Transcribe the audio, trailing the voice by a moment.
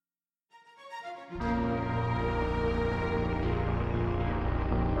Ward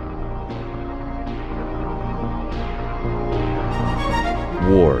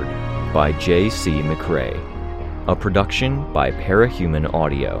by J.C. McCrae. A production by Parahuman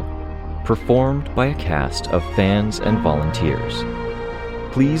Audio. Performed by a cast of fans and volunteers.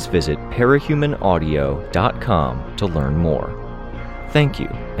 Please visit parahumanaudio.com to learn more. Thank you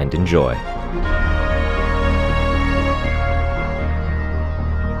and enjoy.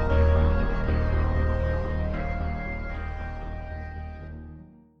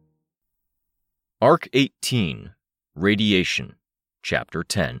 Arc 18, Radiation, Chapter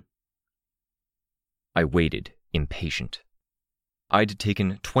 10. I waited, impatient. I'd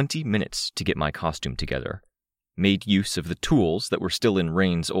taken 20 minutes to get my costume together, made use of the tools that were still in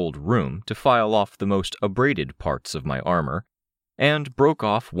Rain's old room to file off the most abraded parts of my armor, and broke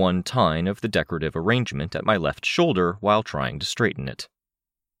off one tine of the decorative arrangement at my left shoulder while trying to straighten it.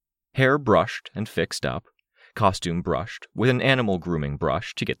 Hair brushed and fixed up, costume brushed with an animal grooming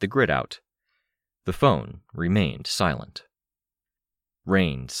brush to get the grit out. The phone remained silent.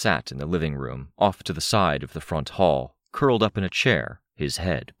 Rain sat in the living room, off to the side of the front hall, curled up in a chair, his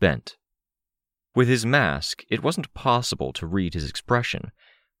head bent. With his mask, it wasn't possible to read his expression,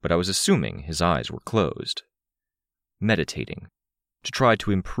 but I was assuming his eyes were closed. Meditating, to try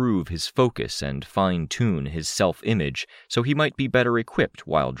to improve his focus and fine-tune his self-image so he might be better equipped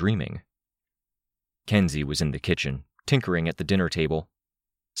while dreaming. Kenzie was in the kitchen, tinkering at the dinner table.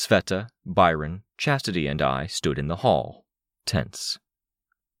 Sveta, Byron, Chastity, and I stood in the hall, tense.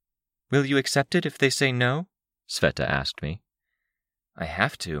 "Will you accept it if they say no?" Sveta asked me. "I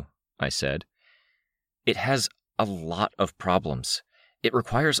have to," I said. "It has a lot of problems. It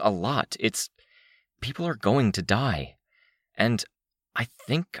requires a lot. People are going to die. And I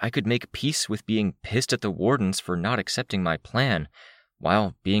think I could make peace with being pissed at the wardens for not accepting my plan,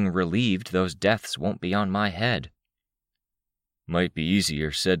 while being relieved those deaths won't be on my head." "Might be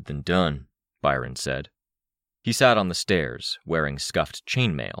easier said than done," Byron said. He sat on the stairs, wearing scuffed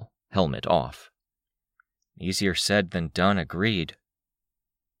chainmail, helmet off. "Easier said than done, agreed."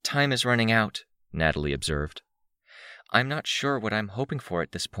 "Time is running out," Natalie observed. "I'm not sure what I'm hoping for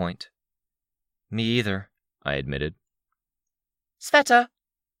at this point." "Me either," I admitted. "Sveta!"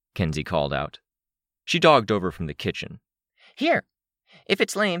 Kenzie called out. She dogged over from the kitchen. "Here. If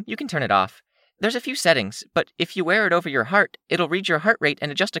it's lame, you can turn it off. There's a few settings, but if you wear it over your heart, it'll read your heart rate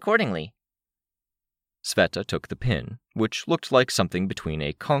and adjust accordingly." Sveta took the pin, which looked like something between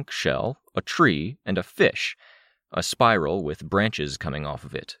a conch shell, a tree, and a fish, a spiral with branches coming off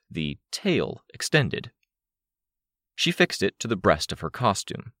of it, the tail extended. She fixed it to the breast of her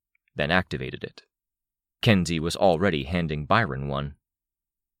costume, then activated it. Kenzie was already handing Byron one.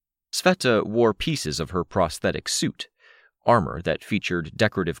 Sveta wore pieces of her prosthetic suit, armor that featured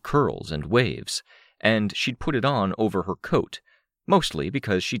decorative curls and waves, and she'd put it on over her coat, mostly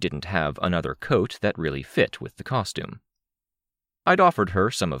because she didn't have another coat that really fit with the costume. I'd offered her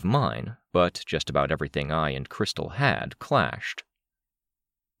some of mine, but just about everything I and Crystal had clashed.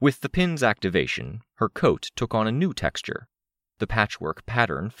 With the pin's activation, her coat took on a new texture, the patchwork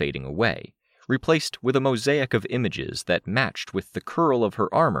pattern fading away, replaced with a mosaic of images that matched with the curl of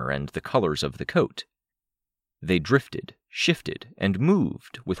her armor and the colors of the coat. They drifted, shifted, and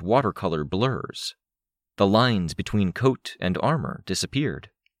moved with watercolor blurs. The lines between coat and armor disappeared.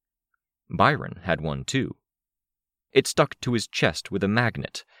 Byron had one too. It stuck to his chest with a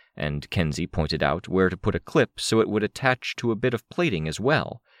magnet, and Kenzie pointed out where to put a clip so it would attach to a bit of plating as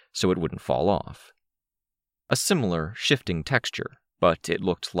well, so it wouldn't fall off. A similar, shifting texture, but it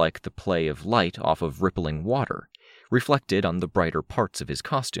looked like the play of light off of rippling water, reflected on the brighter parts of his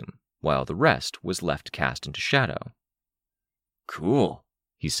costume, while the rest was left cast into shadow. "Cool,"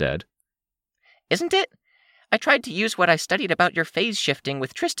 he said. "Isn't it? I tried to use what I studied about your phase shifting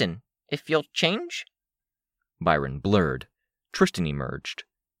with Tristan. If you'll change?" Byron blurred. Tristan emerged.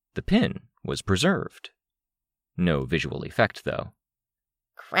 The pin was preserved. No visual effect, though.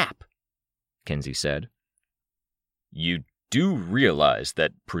 "Crap," Kenzie said. "You do realize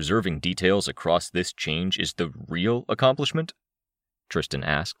that preserving details across this change is the real accomplishment?" Tristan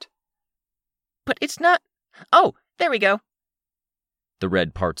asked. "But it's not... Oh, there we go." The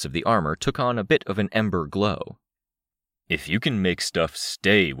red parts of the armor took on a bit of an ember glow. "If you can make stuff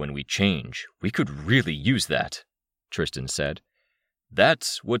stay when we change, we could really use that," Tristan said.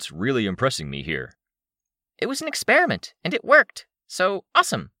 "That's what's really impressing me here." "It was an experiment, and it worked. So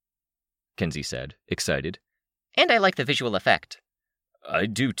awesome," Kenzie said, excited. "And I like the visual effect." "I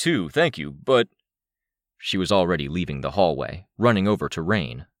do too, thank you, but..." She was already leaving the hallway, running over to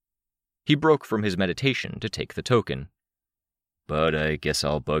Rain. He broke from his meditation to take the token. "But I guess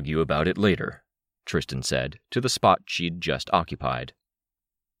I'll bug you about it later," Tristan said, to the spot she'd just occupied.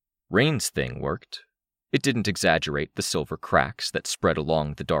 Rain's thing worked. It didn't exaggerate the silver cracks that spread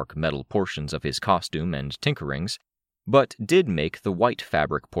along the dark metal portions of his costume and tinkerings, but did make the white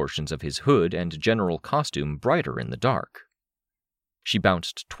fabric portions of his hood and general costume brighter in the dark. She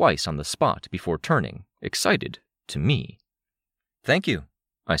bounced twice on the spot before turning, excited, to me. "Thank you,"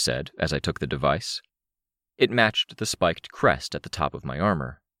 I said as I took the device. It matched the spiked crest at the top of my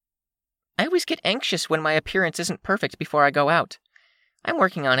armor. I always get anxious when my appearance isn't perfect before I go out. I'm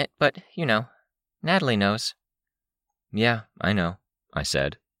working on it, but, Natalie knows. "Yeah, I know," I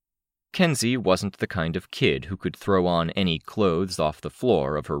said. Kenzie wasn't the kind of kid who could throw on any clothes off the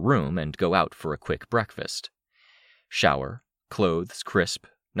floor of her room and go out for a quick breakfast. Shower, clothes crisp,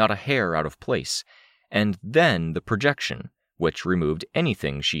 not a hair out of place, and then the projection, which removed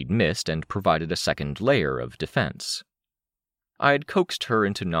anything she'd missed and provided a second layer of defense. I'd coaxed her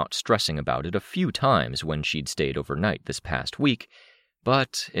into not stressing about it a few times when she'd stayed overnight this past week,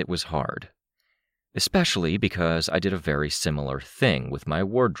 but it was hard. Especially because I did a very similar thing with my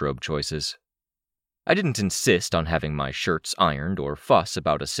wardrobe choices. I didn't insist on having my shirts ironed or fuss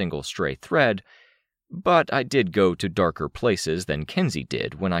about a single stray thread, but I did go to darker places than Kenzie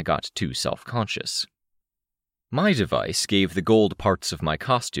did when I got too self-conscious. My device gave the gold parts of my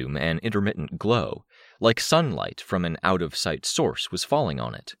costume an intermittent glow, like sunlight from an out-of-sight source was falling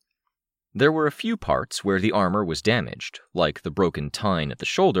on it. There were a few parts where the armor was damaged, like the broken tine at the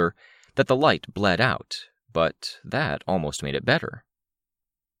shoulder, that the light bled out, but that almost made it better.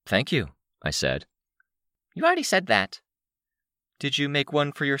 "Thank you," I said. You already said that. "Did you make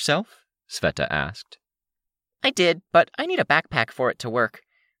one for yourself?" Sveta asked. I did, but I need a backpack for it to work.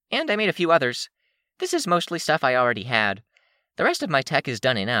 And I made a few others. This is mostly stuff I already had. The rest of my tech is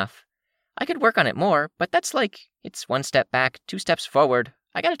done enough. I could work on it more, but that's it's 1 step back, 2 steps forward.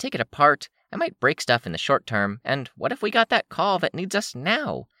 I gotta take it apart. I might break stuff in the short term, and what if we got that call that needs us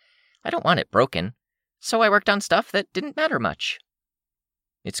now? I don't want it broken. So I worked on stuff that didn't matter much.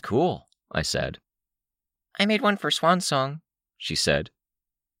 "It's cool," I said. I made one for Swan Song, she said.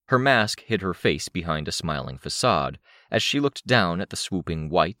 Her mask hid her face behind a smiling facade as she looked down at the swooping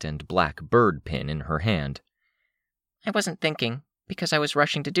white and black bird pin in her hand. I wasn't thinking, because I was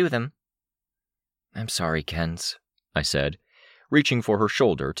rushing to do them. "I'm sorry, Kens," I said, reaching for her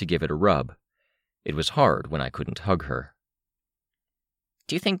shoulder to give it a rub. It was hard when I couldn't hug her.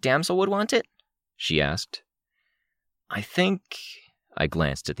 "Do you think Damsel would want it?" she asked. I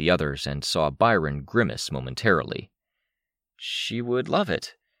glanced at the others and saw Byron grimace momentarily. "She would love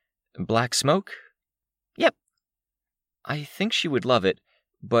it. Black smoke?" "Yep." "I think she would love it,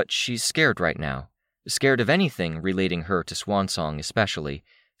 but she's scared right now. Scared of anything relating her to Swansong especially,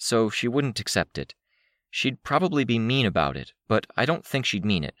 so she wouldn't accept it. She'd probably be mean about it, but I don't think she'd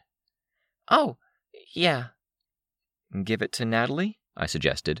mean it." "Oh, yeah." "Give it to Natalie?" I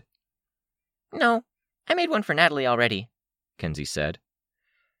suggested. "No, I made one for Natalie already," Kenzie said.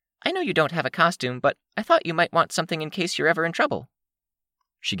 "I know you don't have a costume, but I thought you might want something in case you're ever in trouble."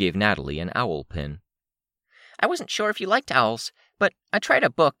 She gave Natalie an owl pin. "I wasn't sure if you liked owls, but I tried a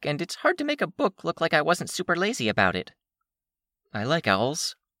book, and it's hard to make a book look like I wasn't super lazy about it." "I like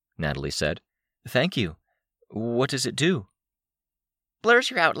owls," Natalie said. "Thank you. What does it do?" "Blurs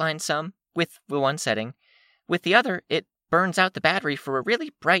your outline some, with one setting. With the other, it burns out the battery for a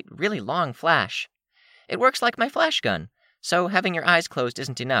really bright, really long flash. It works like my flash gun, so having your eyes closed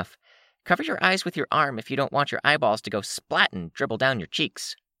isn't enough. Cover your eyes with your arm if you don't want your eyeballs to go splat and dribble down your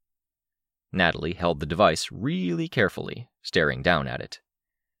cheeks." Natalie held the device really carefully, staring down at it.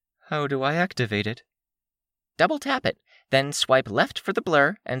 "How do I activate it?" "Double tap it, then swipe left for the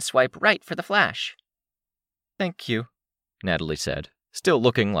blur and swipe right for the flash." "Thank you," Natalie said, still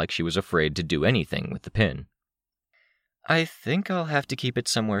looking like she was afraid to do anything with the pin. "I think I'll have to keep it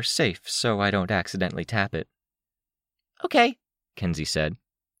somewhere safe so I don't accidentally tap it." "Okay," Kenzie said.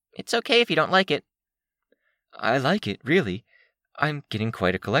 "It's okay if you don't like it." "I like it, really. I'm getting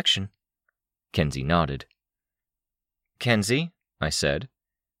quite a collection." Kenzie nodded. "Kenzie," I said,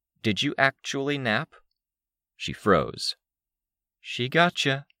 "did you actually nap?" She froze. "She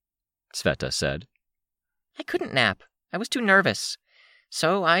gotcha," Sveta said. "I couldn't nap. I was too nervous.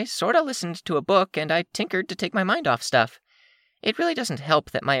 So I sorta listened to a book and I tinkered to take my mind off stuff. It really doesn't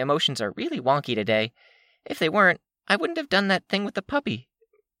help that my emotions are really wonky today. If they weren't, I wouldn't have done that thing with the puppy.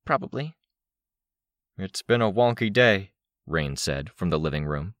 Probably." "It's been a wonky day," Rain said from the living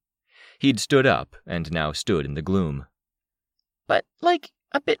room. He'd stood up and now stood in the gloom. "But,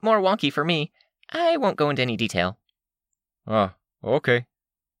 a bit more wonky for me. I won't go into any detail." Okay,"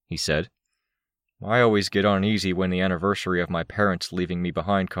 he said. "I always get uneasy when the anniversary of my parents leaving me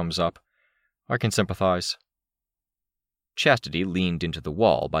behind comes up. I can sympathize. Chastity leaned into the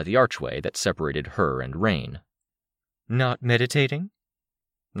wall by the archway that separated her and Rain. Not meditating?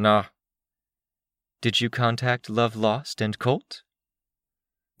 Nah. Did you contact Love Lost and Colt?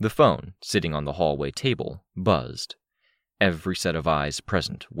 The phone, sitting on the hallway table, buzzed. Every set of eyes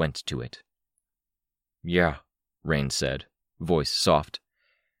present went to it. Yeah, Rain said, voice soft.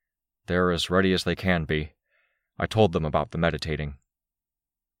 They're as ready as they can be. I told them about the meditating.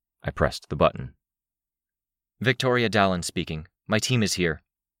 I pressed the button. Victoria Dallin speaking. My team is here.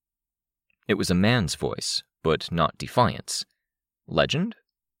 It was a man's voice, but not defiance. Legend?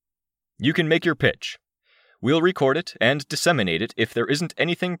 You can make your pitch. We'll record it and disseminate it if there isn't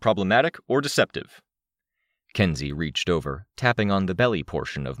anything problematic or deceptive. Kenzie reached over, tapping on the belly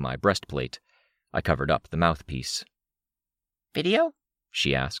portion of my breastplate. I covered up the mouthpiece. Video?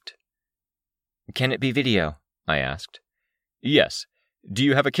 She asked. Can it be video? I asked. Yes. Do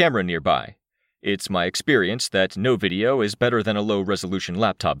you have a camera nearby? It's my experience that no video is better than a low-resolution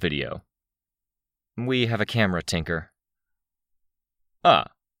laptop video. We have a camera, Tinker.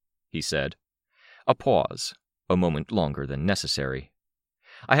 Ah, he said. A pause, a moment longer than necessary.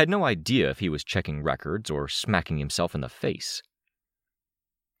 I had no idea if he was checking records or smacking himself in the face.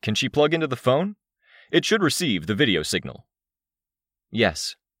 Can she plug into the phone? It should receive the video signal.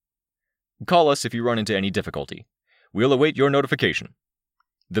 Yes. Call us if you run into any difficulty. We'll await your notification.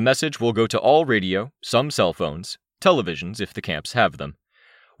 The message will go to all radio, some cell phones, televisions if the camps have them.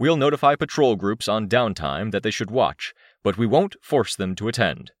 We'll notify patrol groups on downtime that they should watch, but we won't force them to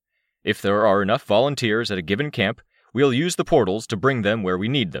attend. If there are enough volunteers at a given camp, we'll use the portals to bring them where we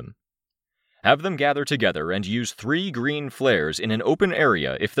need them. Have them gather together and use 3 green flares in an open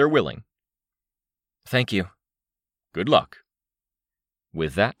area if they're willing. Thank you. Good luck.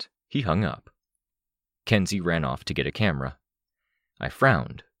 With that, he hung up. Kenzie ran off to get a camera. I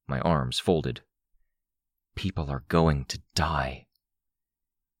frowned, my arms folded. People are going to die.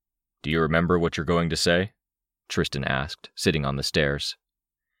 Do you remember what you're going to say? Tristan asked, sitting on the stairs.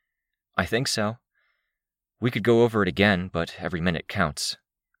 I think so. We could go over it again, but every minute counts.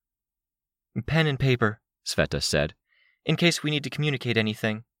 Pen and paper, Sveta said, in case we need to communicate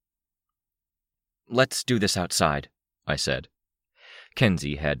anything. Let's do this outside, I said.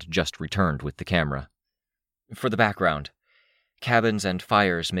 Kenzie had just returned with the camera. For the background. Cabins and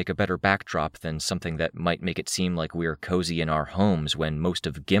fires make a better backdrop than something that might make it seem like we're cozy in our homes when most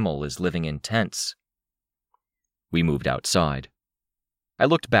of Gimel is living in tents. We moved outside. I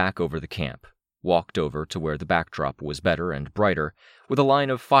looked back over the camp, walked over to where the backdrop was better and brighter, with a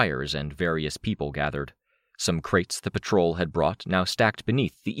line of fires and various people gathered, some crates the patrol had brought now stacked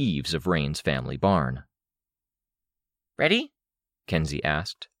beneath the eaves of Rain's family barn. Ready? Kenzie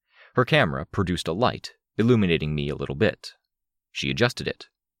asked. Her camera produced a light, illuminating me a little bit. She adjusted it.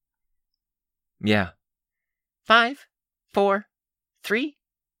 Yeah. 5, 4, 3,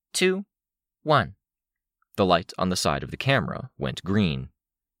 2, 1. The light on the side of the camera went green.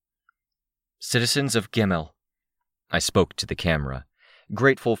 Citizens of Gimel. I spoke to the camera,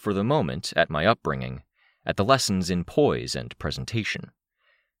 grateful for the moment at my upbringing, at the lessons in poise and presentation.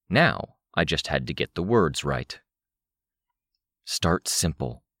 Now, I just had to get the words right. Start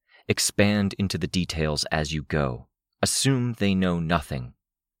simple. Expand into the details as you go. Assume they know nothing.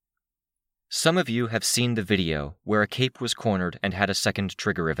 Some of you have seen the video where a cape was cornered and had a second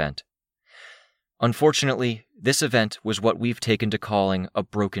trigger event. Unfortunately, this event was what we've taken to calling a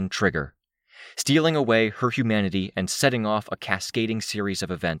broken trigger, stealing away her humanity and setting off a cascading series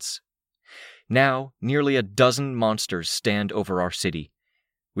of events. Now, nearly a dozen monsters stand over our city.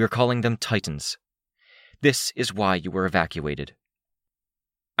 We're calling them Titans. This is why you were evacuated.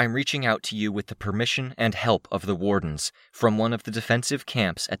 I'm reaching out to you with the permission and help of the wardens from one of the defensive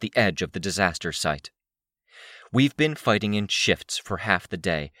camps at the edge of the disaster site. We've been fighting in shifts for half the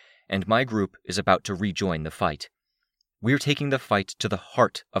day, and my group is about to rejoin the fight. We're taking the fight to the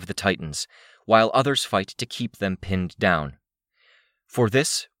heart of the Titans, while others fight to keep them pinned down. For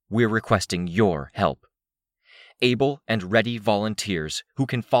this, we're requesting your help. Able and ready volunteers who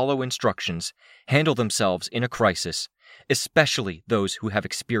can follow instructions, handle themselves in a crisis, especially those who have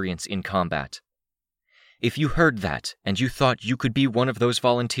experience in combat. If you heard that and you thought you could be one of those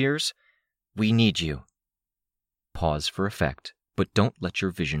volunteers, we need you. Pause for effect, but don't let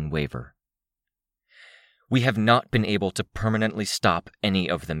your vision waver. We have not been able to permanently stop any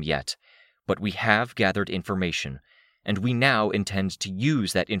of them yet, but we have gathered information, and we now intend to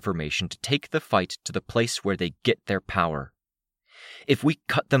use that information to take the fight to the place where they get their power. If we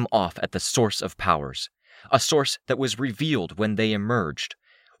cut them off at the source of powers, a source that was revealed when they emerged,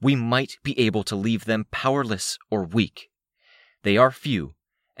 we might be able to leave them powerless or weak. They are few,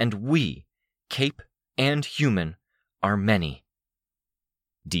 and we, Cape and human, are many.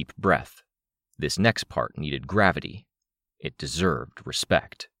 Deep breath. This next part needed gravity. It deserved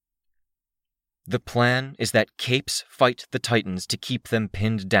respect. The plan is that Capes fight the Titans to keep them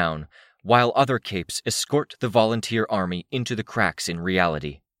pinned down, while other Capes escort the volunteer army into the cracks in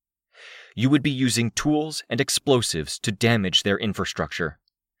reality. You would be using tools and explosives to damage their infrastructure.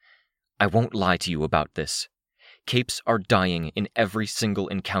 I won't lie to you about this. Capes are dying in every single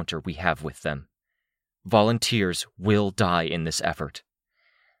encounter we have with them. Volunteers will die in this effort.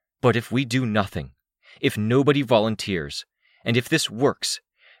 But if we do nothing, if nobody volunteers, and if this works,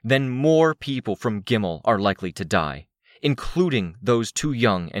 then more people from Gimel are likely to die, including those too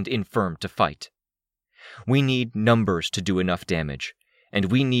young and infirm to fight. We need numbers to do enough damage,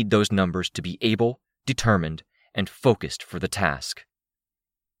 and we need those numbers to be able, determined, and focused for the task.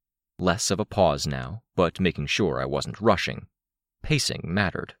 Less of a pause now, but making sure I wasn't rushing. Pacing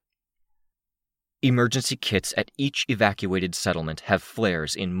mattered. Emergency kits at each evacuated settlement have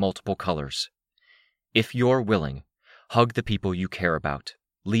flares in multiple colors. If you're willing, hug the people you care about.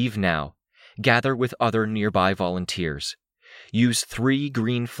 Leave now. Gather with other nearby volunteers. Use 3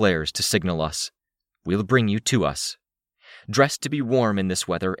 green flares to signal us. We'll bring you to us. Dress to be warm in this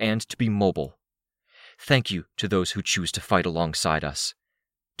weather and to be mobile. Thank you to those who choose to fight alongside us.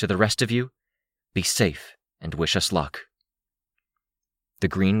 To the rest of you, be safe and wish us luck. The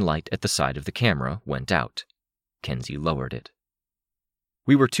green light at the side of the camera went out. Kenzie lowered it.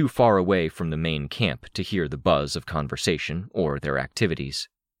 We were too far away from the main camp to hear the buzz of conversation or their activities.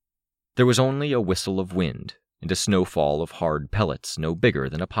 There was only a whistle of wind and a snowfall of hard pellets no bigger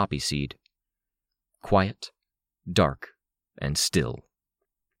than a poppy seed. Quiet, dark, and still.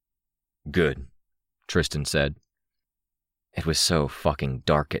 Good, Tristan said. It was so fucking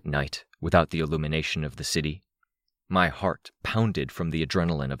dark at night, without the illumination of the city. My heart pounded from the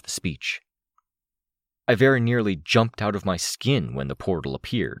adrenaline of the speech. I very nearly jumped out of my skin when the portal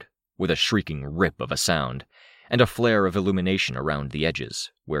appeared, with a shrieking rip of a sound, and a flare of illumination around the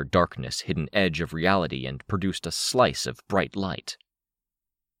edges, where darkness hid an edge of reality and produced a slice of bright light.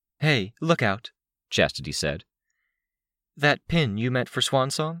 "Hey, look out," Chastity said. "That pin you meant for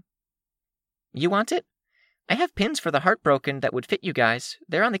Swansong?" "You want it? I have pins for the Heartbroken that would fit you guys.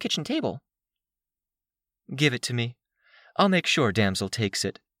 They're on the kitchen table." "Give it to me. I'll make sure Damsel takes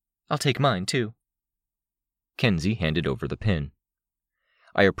it. I'll take mine, too." Kenzie handed over the pin.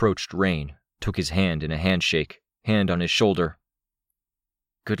 I approached Rain, took his hand in a handshake, hand on his shoulder.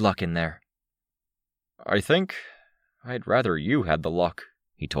 "Good luck in there." "I think I'd rather you had the luck,"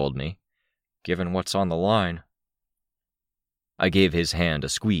 he told me, "given what's on the line." I gave his hand a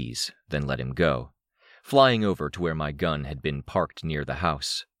squeeze, then let him go, flying over to where my gun had been parked near the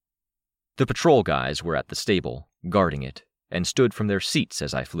house. The patrol guys were at the stable, guarding it, and stood from their seats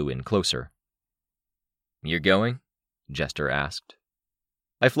as I flew in closer. "You're going?" Jester asked.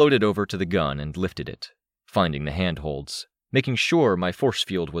 I floated over to the gun and lifted it, finding the handholds, making sure my force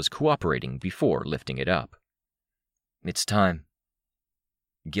field was cooperating before lifting it up. "It's time.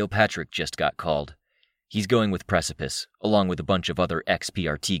 Gilpatrick just got called. He's going with Precipice, along with a bunch of other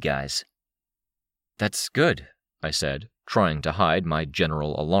ex-PRT guys." "That's good," I said, trying to hide my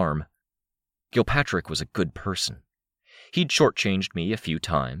general alarm. Gilpatrick was a good person. He'd shortchanged me a few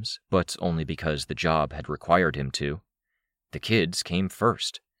times, but only because the job had required him to. The kids came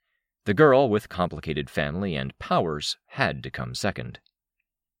first. The girl with complicated family and powers had to come second.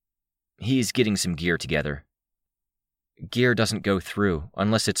 "He's getting some gear together. Gear doesn't go through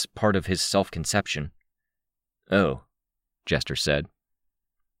unless it's part of his self-conception." "Oh," Jester said.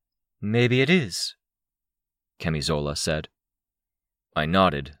 "Maybe it is," Camisola said. I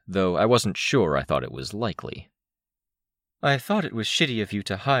nodded, though I wasn't sure I thought it was likely. "I thought it was shitty of you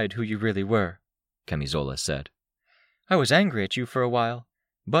to hide who you really were," Camisola said. "I was angry at you for a while,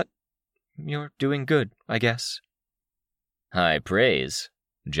 but you're doing good, I guess." "High praise,"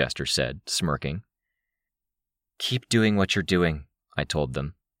 Jester said, smirking. "Keep doing what you're doing," I told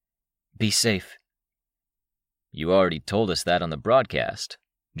them. "Be safe." "You already told us that on the broadcast,"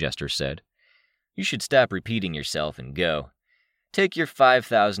 Jester said. "You should stop repeating yourself and go. Take your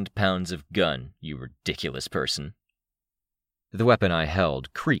 5,000 pounds of gun, you ridiculous person." The weapon I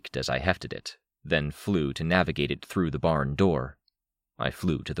held creaked as I hefted it, then flew to navigate it through the barn door. I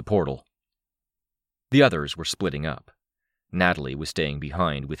flew to the portal. The others were splitting up. Natalie was staying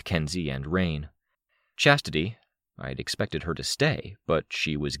behind with Kenzie and Rain. Chastity, I'd expected her to stay, but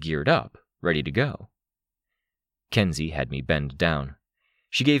she was geared up, ready to go. Kenzie had me bend down.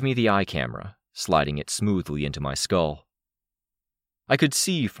 She gave me the eye camera, sliding it smoothly into my skull. I could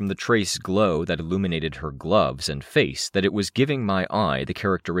see from the trace glow that illuminated her gloves and face that it was giving my eye the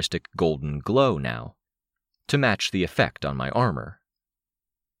characteristic golden glow now, to match the effect on my armor.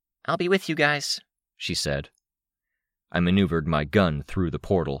 "I'll be with you guys," she said. I maneuvered my gun through the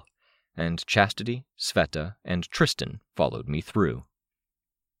portal, and Chastity, Sveta, and Tristan followed me through.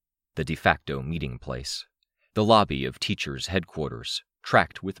 The de facto meeting place, the lobby of teachers' headquarters,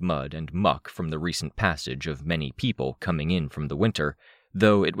 tracked with mud and muck from the recent passage of many people coming in from the winter,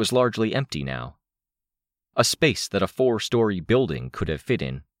 though it was largely empty now. A space that a 4-story building could have fit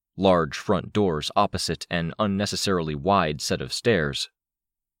in, large front doors opposite an unnecessarily wide set of stairs.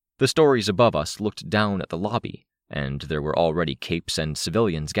 The stories above us looked down at the lobby, and there were already capes and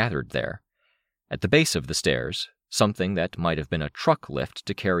civilians gathered there. At the base of the stairs, something that might have been a truck lift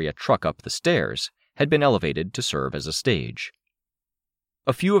to carry a truck up the stairs had been elevated to serve as a stage.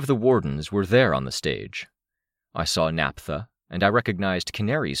 A few of the wardens were there on the stage. I saw Naphtha, and I recognized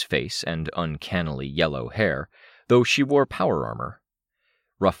Canary's face and uncannily yellow hair, though she wore power armor.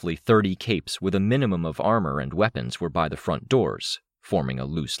 Roughly 30 capes with a minimum of armor and weapons were by the front doors, forming a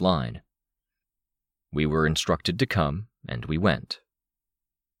loose line. We were instructed to come, and we went.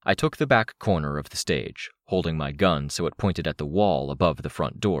 I took the back corner of the stage, holding my gun so it pointed at the wall above the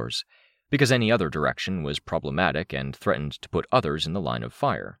front doors, because any other direction was problematic and threatened to put others in the line of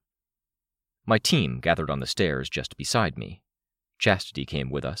fire. My team gathered on the stairs just beside me. Chastity came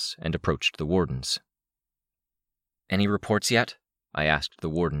with us and approached the wardens. "Any reports yet?" I asked the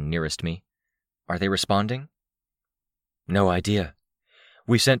warden nearest me. "Are they responding?" "No idea.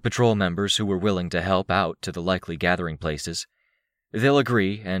 We sent patrol members who were willing to help out to the likely gathering places. They'll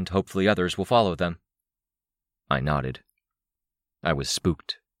agree, and hopefully others will follow them." I nodded. I was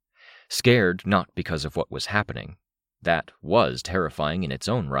spooked. Scared not because of what was happening. That was terrifying in its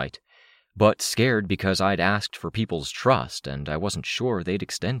own right, but scared because I'd asked for people's trust and I wasn't sure they'd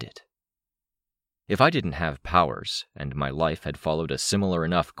extend it. If I didn't have powers, and my life had followed a similar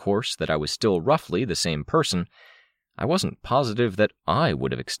enough course that I was still roughly the same person, I wasn't positive that I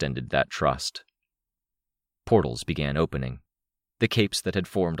would have extended that trust. Portals began opening. The capes that had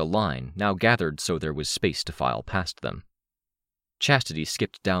formed a line now gathered so there was space to file past them. Chastity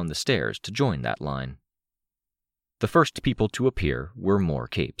skipped down the stairs to join that line. The first people to appear were more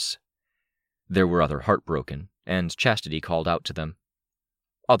capes. There were other Heartbroken, and Chastity called out to them.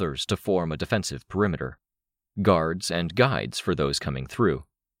 Others to form a defensive perimeter. Guards and guides for those coming through.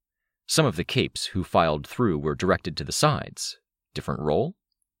 Some of the capes who filed through were directed to the sides. Different role?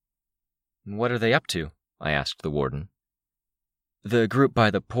 "What are they up to?" I asked the warden. "The group by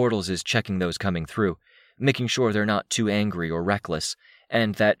the portals is checking those coming through, making sure they're not too angry or reckless,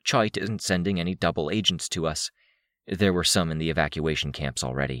 and that Chait isn't sending any double agents to us. There were some in the evacuation camps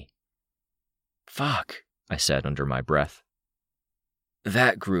already." "Fuck," I said under my breath.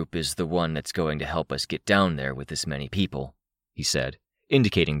 "That group is the one that's going to help us get down there with this many people," he said,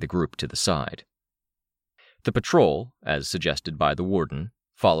 indicating the group to the side. The patrol, as suggested by the warden,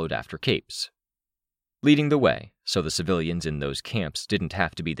 followed after capes, leading the way so the civilians in those camps didn't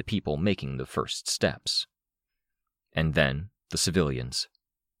have to be the people making the first steps. And then the civilians.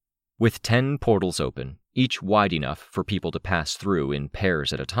 With 10 portals open, each wide enough for people to pass through in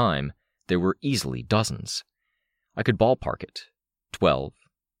pairs at a time, there were easily dozens. I could ballpark it. 12,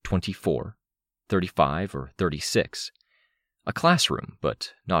 24, 35, or 36. A classroom,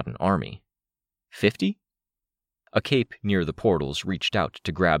 but not an army. 50? A cape near the portals reached out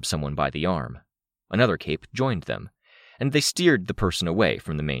to grab someone by the arm. Another cape joined them, and they steered the person away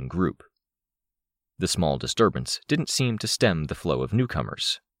from the main group. The small disturbance didn't seem to stem the flow of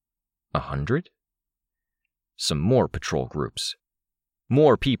newcomers. 100? Some more patrol groups.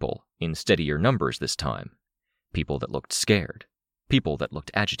 More people, in steadier numbers this time. People that looked scared. People that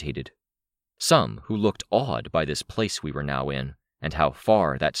looked agitated. Some who looked awed by this place we were now in, and how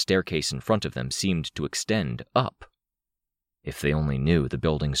far that staircase in front of them seemed to extend up. If they only knew the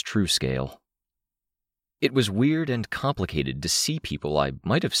building's true scale. It was weird and complicated to see people I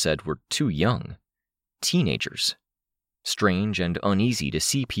might have said were too young. Teenagers. Strange and uneasy to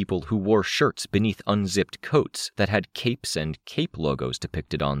see people who wore shirts beneath unzipped coats that had capes and cape logos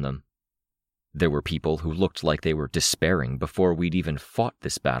depicted on them. There were people who looked like they were despairing before we'd even fought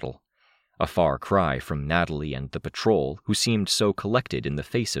this battle. A far cry from Natalie and the patrol, who seemed so collected in the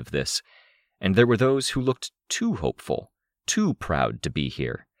face of this, and there were those who looked too hopeful, too proud to be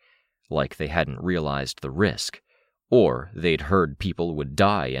here, like they hadn't realized the risk, or they'd heard people would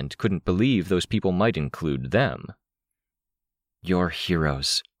die and couldn't believe those people might include them. "You're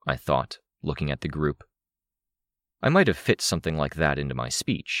heroes," I thought, looking at the group. I might have fit something like that into my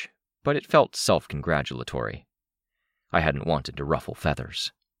speech, but it felt self-congratulatory. I hadn't wanted to ruffle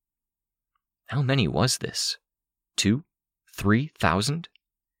feathers. How many was this? 2,000? 3,000?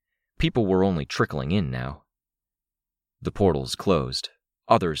 People were only trickling in now. The portals closed.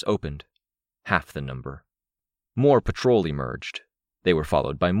 Others opened. Half the number. More patrol emerged. They were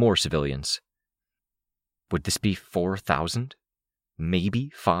followed by more civilians. Would this be 4,000? Maybe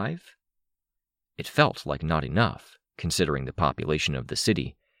 5? It felt like not enough, considering the population of the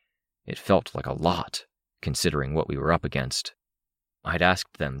city. It felt like a lot, considering what we were up against. I'd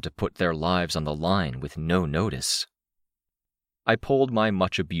asked them to put their lives on the line with no notice. I pulled my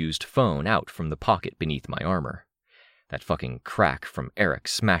much-abused phone out from the pocket beneath my armor. That fucking crack from Eric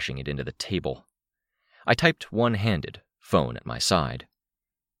smashing it into the table. I typed one-handed, phone at my side.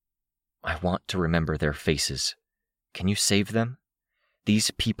 I want to remember their faces. Can you save them?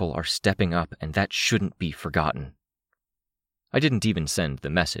 These people are stepping up, and that shouldn't be forgotten. I didn't even send the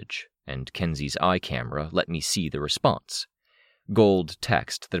message, and Kenzie's eye camera let me see the response. Gold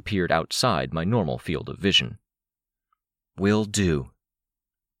text that appeared outside my normal field of vision. Will do.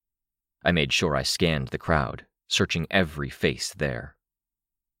 I made sure I scanned the crowd, searching every face there.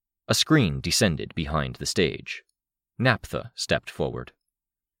 A screen descended behind the stage. Naphtha stepped forward.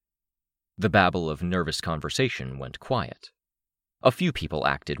 The babble of nervous conversation went quiet. A few people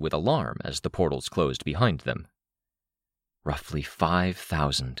acted with alarm as the portals closed behind them. Roughly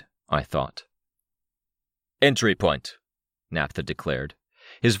 5,000, I thought. Entry point, Naphtha declared,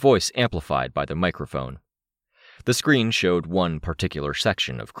 his voice amplified by the microphone. The screen showed one particular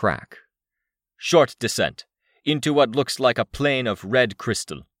section of crack. Short descent into what looks like a plane of red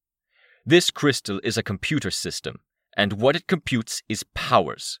crystal. This crystal is a computer system, and what it computes is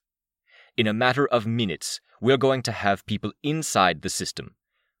powers. In a matter of minutes, we're going to have people inside the system,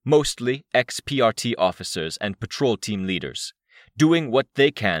 mostly ex-PRT officers and patrol team leaders, doing what they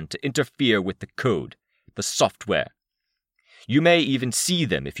can to interfere with the code, the software. You may even see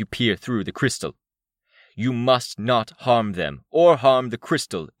them if you peer through the crystal. You must not harm them or harm the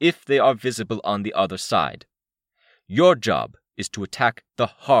crystal if they are visible on the other side. Your job is to attack the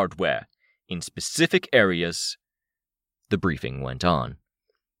hardware in specific areas. The briefing went on.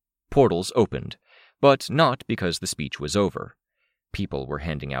 Portals opened, but not because the speech was over. People were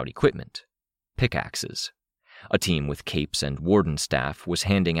handing out equipment. Pickaxes. A team with capes and warden staff was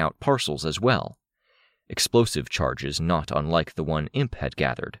handing out parcels as well. Explosive charges not unlike the one Imp had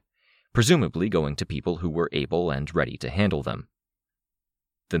gathered, presumably going to people who were able and ready to handle them.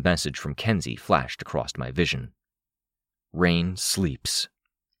 The message from Kenzie flashed across my vision. Rain sleeps.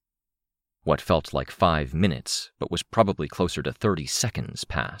 What felt like 5 minutes, but was probably closer to 30 seconds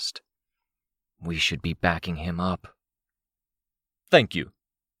passed. We should be backing him up. Thank you,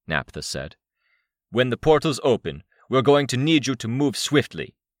 Naphtha said. When the portals open, we're going to need you to move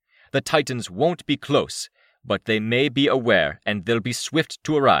swiftly. The Titans won't be close, but they may be aware, and they'll be swift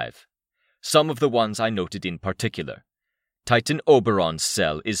to arrive. Some of the ones I noted in particular. Titan Oberon's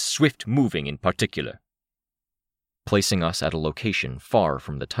cell is swift-moving in particular. Placing us at a location far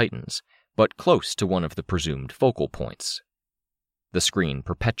from the Titans, but close to one of the presumed focal points. The screen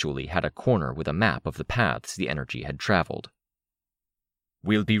perpetually had a corner with a map of the paths the energy had traveled.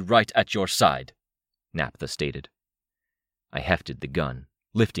 We'll be right at your side, Naphtha stated. I hefted the gun,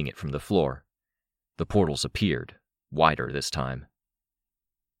 lifting it from the floor. The portals appeared, wider this time.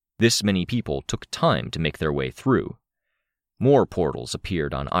 This many people took time to make their way through. More portals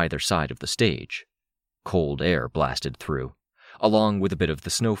appeared on either side of the stage. Cold air blasted through, along with a bit of the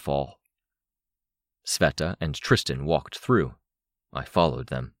snowfall. Sveta and Tristan walked through. I followed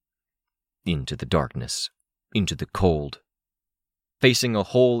them. Into the darkness, into the cold. Facing a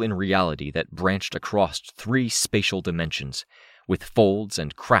hole in reality that branched across 3 spatial dimensions, with folds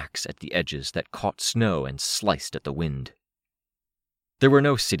and cracks at the edges that caught snow and sliced at the wind. There were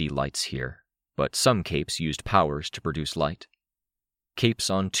no city lights here, but some capes used powers to produce light. Capes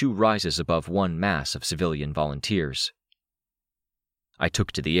on 2 rises above one mass of civilian volunteers. I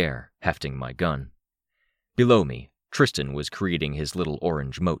took to the air, hefting my gun. Below me, Tristan was creating his little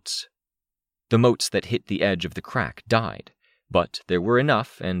orange motes. The motes that hit the edge of the crack died, but there were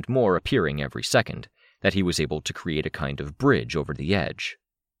enough and more appearing every second that he was able to create a kind of bridge over the edge.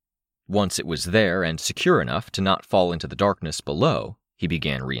 Once it was there and secure enough to not fall into the darkness below, he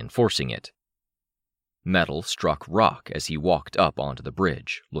began reinforcing it. Metal struck rock as he walked up onto the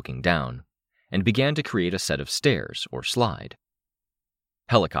bridge, looking down, and began to create a set of stairs or slide.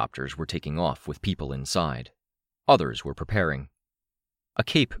 Helicopters were taking off with people inside. Others were preparing. A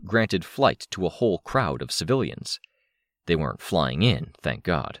cape granted flight to a whole crowd of civilians. They weren't flying in, thank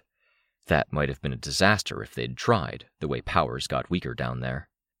God. That might have been a disaster if they'd tried, the way powers got weaker down there.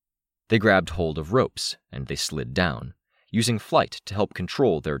 They grabbed hold of ropes, and they slid down, using flight to help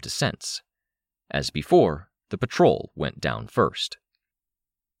control their descents. As before, the patrol went down first.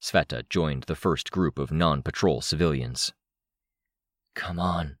 Sveta joined the first group of non-patrol civilians. Come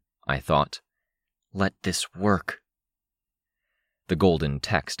on, I thought. Let this work. The golden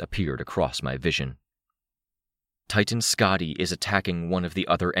text appeared across my vision. Titan Scotty is attacking one of the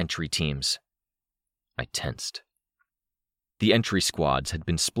other entry teams. I tensed. The entry squads had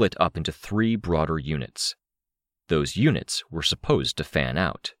been split up into 3 broader units. Those units were supposed to fan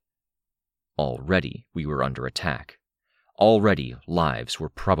out. Already we were under attack. Already lives were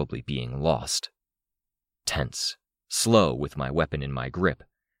probably being lost. Tense, slow with my weapon in my grip,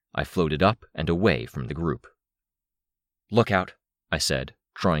 I floated up and away from the group. Look out, I said,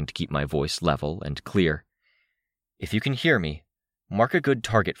 trying to keep my voice level and clear. If you can hear me, mark a good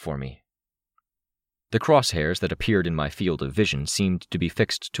target for me. The crosshairs that appeared in my field of vision seemed to be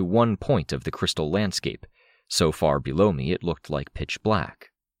fixed to one point of the crystal landscape. So far below me it looked like pitch black.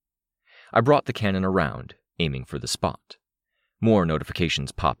 I brought the cannon around, aiming for the spot. More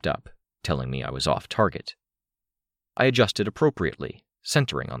notifications popped up, telling me I was off target. I adjusted appropriately,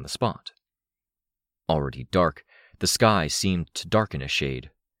 centering on the spot. Already dark, the sky seemed to darken a shade.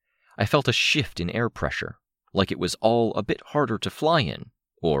 I felt a shift in air pressure, like it was all a bit harder to fly in,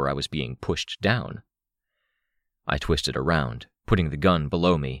 or I was being pushed down. I twisted around, putting the gun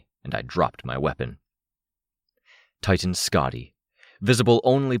below me, and I dropped my weapon. Titan Scotty, visible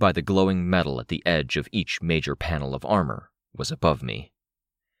only by the glowing metal at the edge of each major panel of armor, was above me.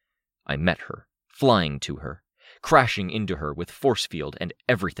 I met her, flying to her, crashing into her with force field and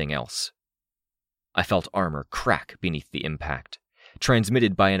everything else. I felt armor crack beneath the impact,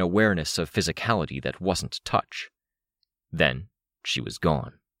 transmitted by an awareness of physicality that wasn't touch. Then she was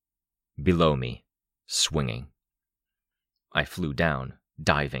gone. Below me, swinging. I flew down,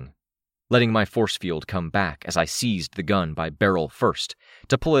 diving, letting my force field come back as I seized the gun by barrel first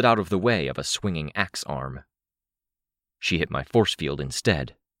to pull it out of the way of a swinging axe arm. She hit my force field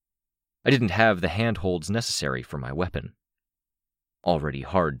instead. I didn't have the handholds necessary for my weapon. Already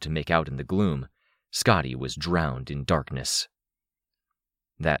hard to make out in the gloom, Scotty was drowned in darkness.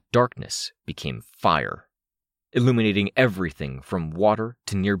 That darkness became fire, illuminating everything from water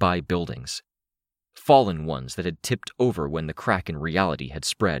to nearby buildings. Fallen ones that had tipped over when the crack in reality had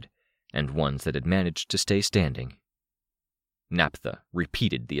spread, and ones that had managed to stay standing. Naphtha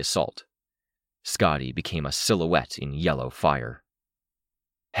repeated the assault. Scotty became a silhouette in yellow fire.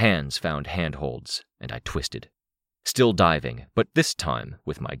 Hands found handholds, and I twisted, still diving, but this time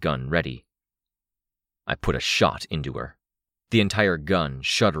with my gun ready. I put a shot into her, the entire gun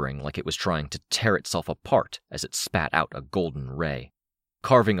shuddering like it was trying to tear itself apart as it spat out a golden ray,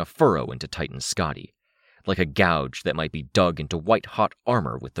 carving a furrow into Titan Scotty, like a gouge that might be dug into white-hot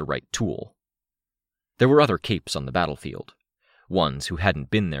armor with the right tool. There were other capes on the battlefield, ones who hadn't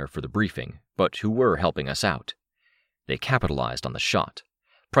been there for the briefing, but who were helping us out. They capitalized on the shot,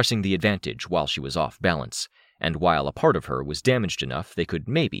 pressing the advantage while she was off balance, and while a part of her was damaged enough they could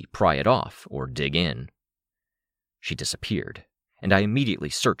maybe pry it off or dig in. She disappeared, and I immediately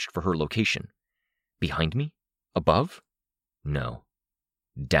searched for her location. Behind me? Above? No.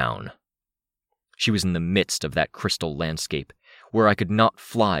 Down. She was in the midst of that crystal landscape, where I could not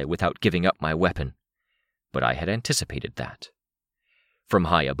fly without giving up my weapon. But I had anticipated that. From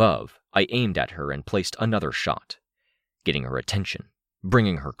high above, I aimed at her and placed another shot, getting her attention,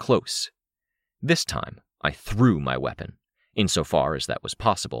 bringing her close. This time, I threw my weapon, insofar as that was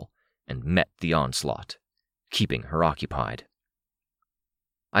possible, and met the onslaught, keeping her occupied.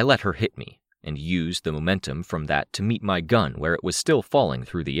 I let her hit me, and used the momentum from that to meet my gun where it was still falling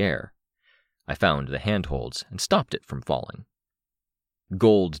through the air. I found the handholds and stopped it from falling.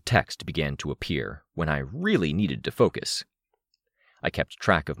 Gold text began to appear when I really needed to focus. I kept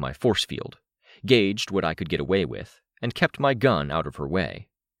track of my force field, gauged what I could get away with, and kept my gun out of her way.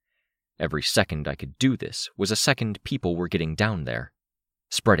 Every second I could do this was a second people were getting down there,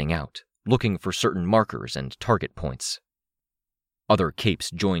 spreading out, looking for certain markers and target points. Other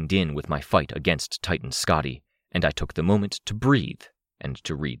capes joined in with my fight against Titan Scotty, and I took the moment to breathe and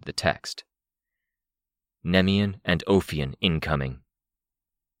to read the text. Nemean and Ophion incoming.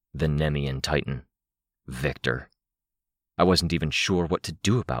 The Nemean Titan. Victor. I wasn't even sure what to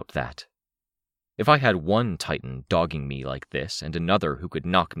do about that. If I had one Titan dogging me like this and another who could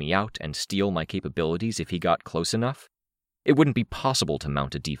knock me out and steal my capabilities if he got close enough, it wouldn't be possible to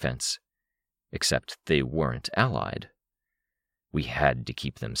mount a defense. Except they weren't allied. We had to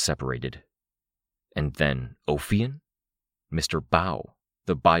keep them separated. And then Ophion? Mr. Bao,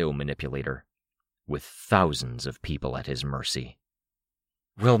 the biomanipulator, with thousands of people at his mercy.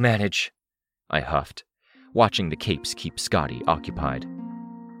 We'll manage, I huffed. watching the capes keep Scotty occupied.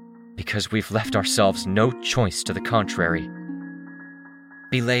 Because we've left ourselves no choice to the contrary.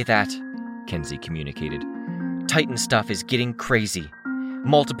 Belay that, Kenzie communicated. Titan stuff is getting crazy.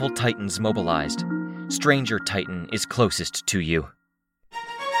 Multiple Titans mobilized. Stranger Titan is closest to you.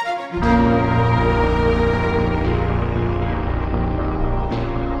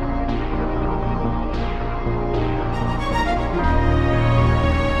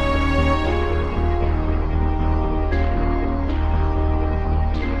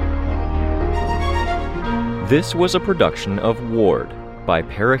 This was a production of Ward by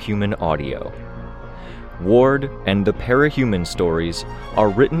Parahuman Audio. Ward and the Parahuman stories are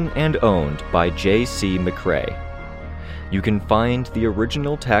written and owned by J.C. McCrae. You can find the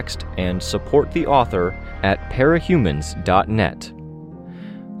original text and support the author at parahumans.net.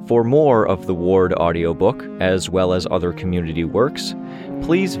 For more of the Ward audiobook, as well as other community works,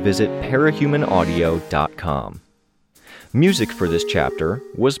 please visit parahumanaudio.com. Music for this chapter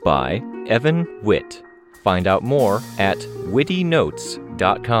was by Evan Witt. Find out more at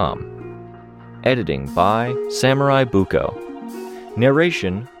wittynotes.com. Editing by Samurai Buko.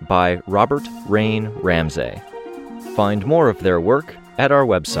 Narration by Robert Rain Ramsey. Find more of their work at our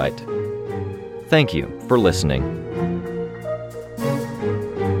website. Thank you for listening.